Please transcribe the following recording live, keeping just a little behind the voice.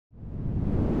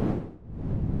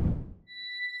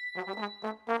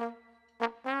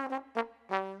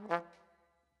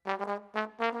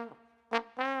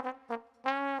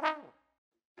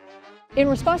In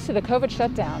response to the COVID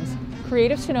shutdowns,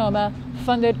 Creative Sonoma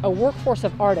funded a workforce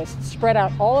of artists spread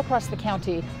out all across the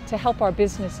county to help our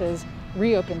businesses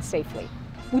reopen safely.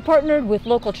 We partnered with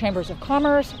local chambers of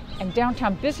commerce and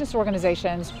downtown business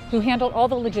organizations who handled all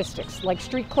the logistics like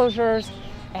street closures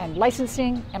and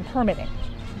licensing and permitting.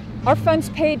 Our funds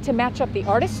paid to match up the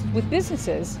artists with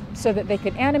businesses so that they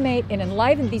could animate and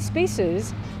enliven these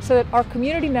spaces so that our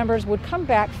community members would come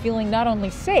back feeling not only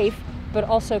safe, but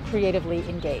also creatively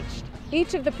engaged.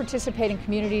 Each of the participating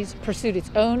communities pursued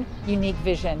its own unique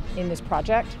vision in this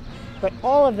project, but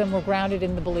all of them were grounded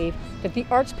in the belief that the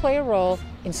arts play a role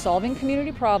in solving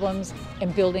community problems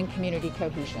and building community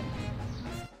cohesion.